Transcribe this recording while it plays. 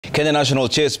Kenya National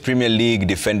Chess Premier League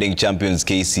defending champions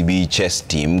KCB chess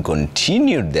team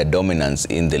continued their dominance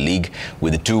in the league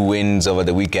with 2 wins over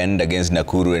the weekend against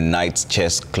Nakuru and Knights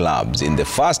chess clubs. In the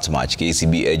first match,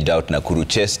 KCB edged out Nakuru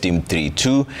chess team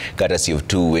 3-2, courtesy of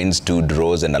 2 wins, 2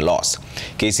 draws and a loss.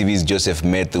 KCB's Joseph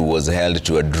Methu was held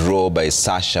to a draw by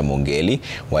Sasha Mongeli,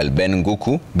 while Ben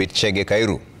Nguku beat Chege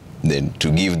Kairu to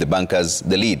give the Bankers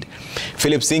the lead.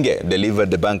 Philip Singe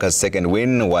delivered the Bankers' second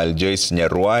win, while Joyce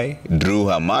Nyarwai drew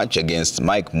her match against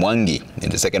Mike Mwangi. In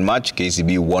the second match,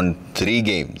 KCB won 3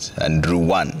 games and drew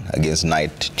 1 against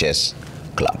Knight Chess